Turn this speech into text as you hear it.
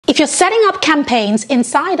If you're setting up campaigns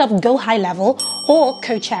inside of GoHighLevel or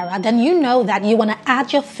Coachera, then you know that you want to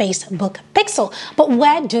add your Facebook pixel. But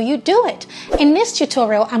where do you do it? In this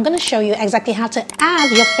tutorial, I'm going to show you exactly how to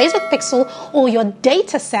add your Facebook pixel or your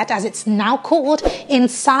data set, as it's now called,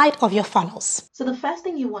 inside of your funnels. So the first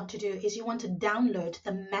thing you want to do is you want to download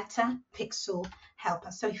the Meta Pixel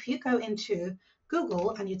Helper. So if you go into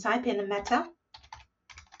Google and you type in Meta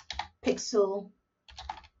Pixel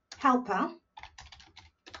Helper,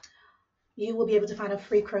 you will be able to find a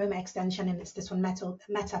free Chrome extension, and it's this one,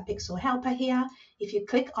 Meta Pixel Helper here. If you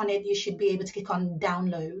click on it, you should be able to click on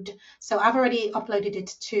download. So I've already uploaded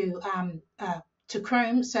it to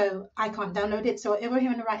Chrome, so I can't download it. So over here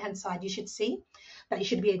on the right hand side, you should see that you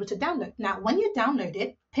should be able to download. Now, when you download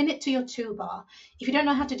it, pin it to your toolbar. If you don't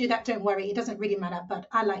know how to do that, don't worry, it doesn't really matter, but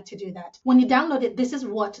I like to do that. When you download it, this is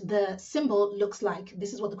what the symbol looks like.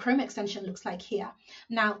 This is what the Chrome extension looks like here.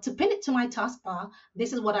 Now, to pin it to my taskbar,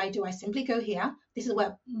 this is what I do. I simply go here. This is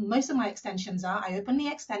where most of my extensions are. I open the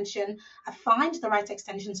extension, I find the right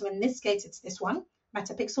extension. So in this case, it's this one,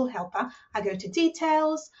 Meta Pixel Helper. I go to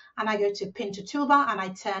details and I go to pin to toolbar and I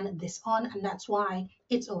turn this on, and that's why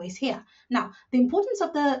it's always here. Now, the importance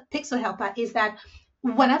of the Pixel Helper is that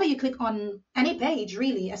whenever you click on any page,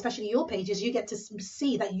 really, especially your pages, you get to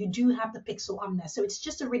see that you do have the pixel on there. So it's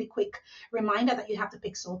just a really quick reminder that you have the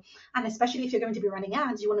pixel. And especially if you're going to be running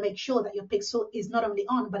ads, you want to make sure that your pixel is not only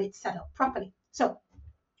on, but it's set up properly. So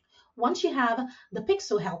once you have the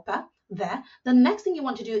Pixel Helper there, the next thing you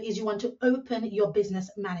want to do is you want to open your business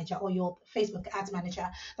manager or your Facebook ads manager.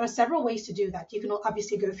 There are several ways to do that. You can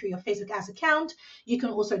obviously go through your Facebook ads account. You can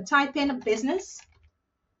also type in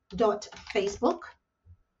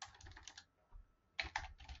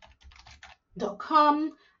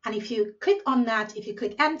business.facebook.com, and if you click on that, if you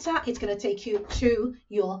click enter, it's going to take you to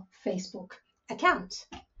your Facebook account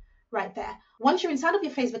right there. Once you're inside of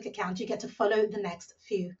your Facebook account, you get to follow the next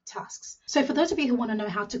few tasks. So for those of you who want to know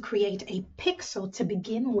how to create a pixel to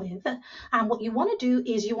begin with, what you want to do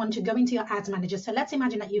is you want to go into your ads manager. So let's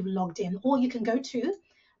imagine that you've logged in, or you can go to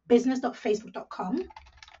business.facebook.com.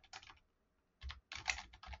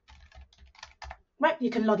 Right, you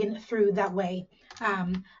can log in through that way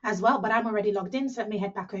as well, but I'm already logged in, so let me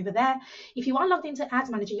head back over there. If you are logged into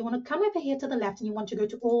Ads Manager, you want to come over here to the left and you want to go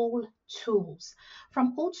to All Tools.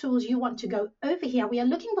 From All Tools, you want to go over here. We are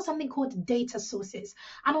looking for something called Data Sources,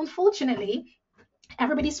 and unfortunately,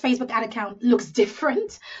 everybody's Facebook ad account looks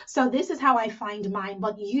different. So this is how I find mine,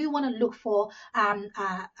 but you want to look for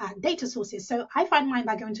data sources. So I find mine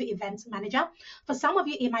by going to Events Manager. For some of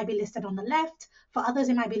you, it might be listed on the left. For others,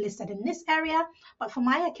 it might be listed in this area. But for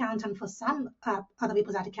my account and for some other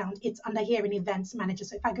people's ad account, it's under here in Events Manager.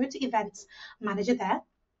 So if I go to Events Manager there,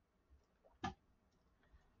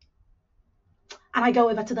 and I go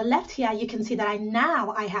over to the left here, you can see that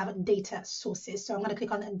I have data sources. So I'm going to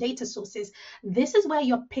click on data sources. This is where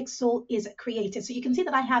your pixel is created. So you can see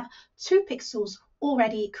that I have 2 pixels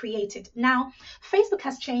already created. Now, Facebook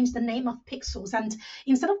has changed the name of pixels, and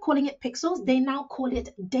instead of calling it pixels, they now call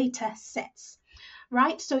it data sets.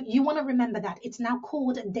 Right? So you want to remember that it's now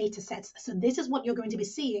called data sets. So this is what you're going to be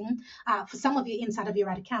seeing for some of you inside of your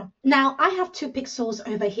ad account. Now, I have 2 pixels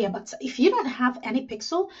over here, but if you don't have any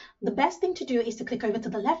pixel, the best thing to do is to click over to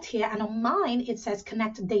the left here. And on mine, it says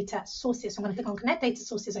Connect Data Sources. So I'm going to click on Connect Data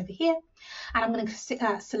Sources over here. And I'm going to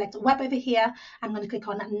select Web over here. I'm going to click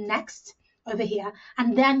on Next over here,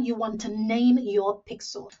 and then you want to name your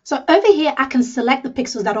pixel. So over here, I can select the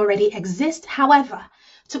pixels that already exist. However,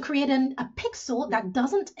 to create a pixel that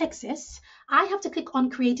doesn't exist, I have to click on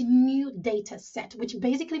Create New Data Set, which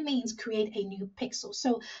basically means create a new pixel.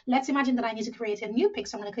 So let's imagine that I need to create a new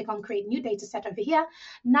pixel. I'm going to click on Create New Data Set over here.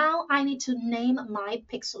 Now I need to name my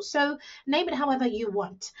pixel. So name it however you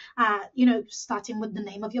want, starting with the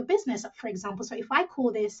name of your business, for example. So if I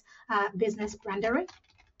call this Business Brandery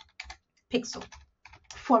Pixel,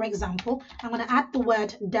 for example, I'm going to add the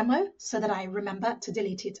word demo so that I remember to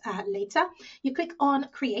delete it later. You click on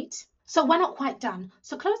create. So we're not quite done.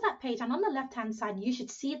 So close that page, and on the left hand side, you should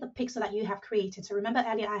see the pixel that you have created. So remember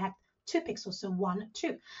earlier I had 2 pixels, so 1,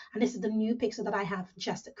 2, and this is the new pixel that I have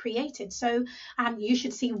just created. So you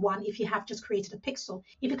should see 1 if you have just created a pixel.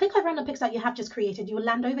 If you click over on the pixel that you have just created, you will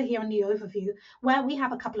land over here in the overview where we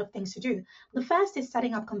have a couple of things to do. The first is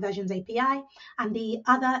setting up Conversions API, and the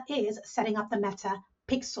other is setting up the Meta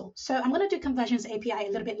Pixel. So I'm going to do Conversions API a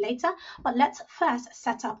little bit later, but let's first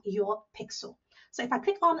set up your pixel. So if I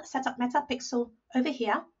click on Set up Meta Pixel over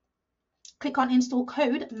here, click on Install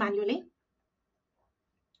Code manually.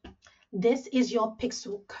 this is your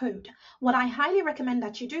pixel code. What I highly recommend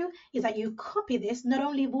that you do is that you copy this. Not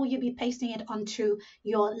only will you be pasting it onto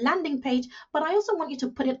your landing page, but I also want you to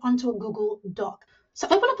put it onto a Google Doc. So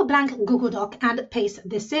open up a blank Google Doc and paste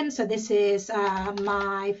this in. So this is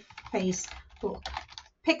my Facebook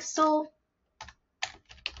pixel.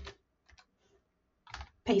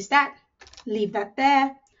 Paste that, leave that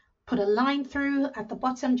there. Put a line through at the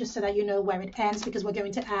bottom just so that you know where it ends, because we're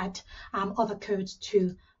going to add other codes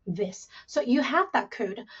to this. So you have that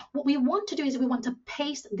code. What we want to do is we want to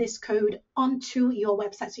paste this code onto your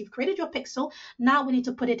website. So you've created your pixel. Now we need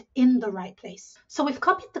to put it in the right place. So we've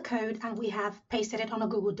copied the code and we have pasted it on a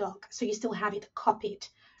Google Doc. So you still have it copied,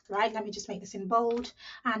 right? Let me just make this in bold.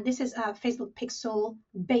 And this is a Facebook pixel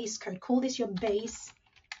base code. Call this your base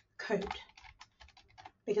code,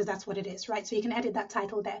 because that's what it is, right? So you can edit that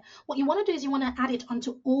title there. What you want to do is you want to add it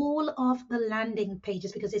onto all of the landing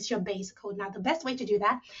pages because it's your base code. Now, the best way to do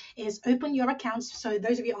that is open your accounts. So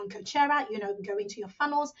those of you on Coursera, go into your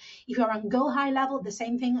funnels. If you're on GoHighLevel, the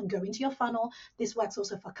same thing, go into your funnel. This works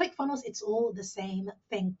also for ClickFunnels. It's all the same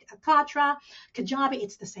thing. Kartra, Kajabi,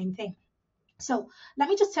 it's the same thing. So let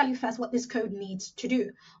me just tell you first what this code needs to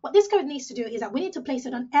do. What this code needs to do is that we need to place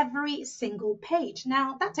it on every single page.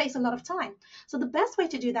 Now, that takes a lot of time. So the best way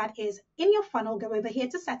to do that is in your funnel, go over here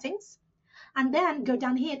to settings, and then go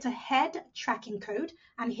down here to head tracking code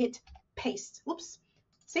and hit paste. Oops.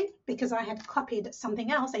 See, because I had copied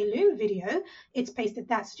something else, a Loom video, it's pasted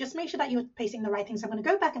that. So just make sure that you're pasting the right thing. So I'm going to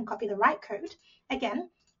go back and copy the right code. Again,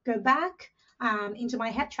 go back into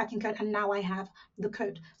my head tracking code, and now I have the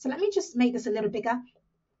code. So let me just make this a little bigger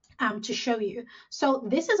to show you. So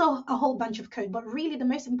this is a whole bunch of code, but really the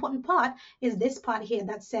most important part is this part here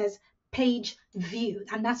that says page view,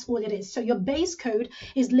 and that's all it is. So your base code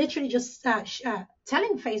is literally just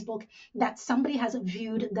telling Facebook that somebody has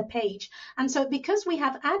viewed the page. And so because we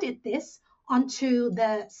have added this onto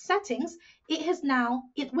the settings, it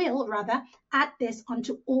will add this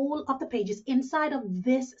onto all of the pages inside of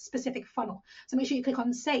this specific funnel. So make sure you click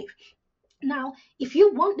on save. Now, if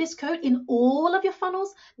you want this code in all of your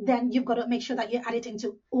funnels, then you've got to make sure that you add it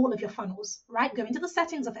into all of your funnels, right? Go into the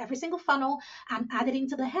settings of every single funnel and add it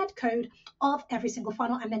into the head code of every single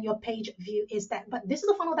funnel, and then your page view is there. But this is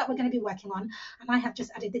the funnel that we're going to be working on, and I have just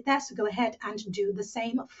added it there, so go ahead and do the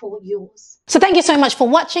same for yours. So thank you so much for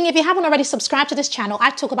watching. If you haven't already subscribed to this channel, I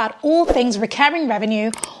talk about all things recurring revenue,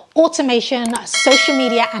 automation, social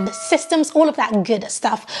media, and systems, all of that good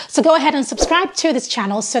stuff. So go ahead and subscribe to this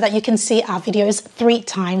channel so that you can see our videos 3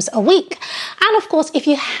 times a week. And of course, if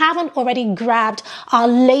you haven't already grabbed our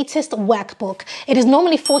latest workbook, it is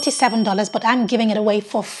normally $47, but I'm giving it away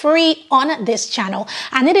for free on this channel.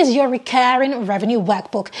 And it is your recurring revenue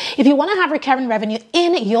workbook. If you want to have recurring revenue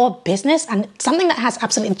in your business, and something that has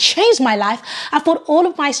absolutely changed my life, I've put all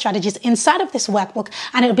of my strategies inside of this workbook,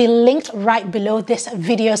 and it'll be linked right below this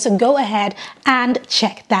video. So go ahead and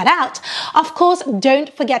check that out. Of course,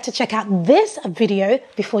 don't forget to check out this video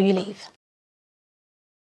before you leave.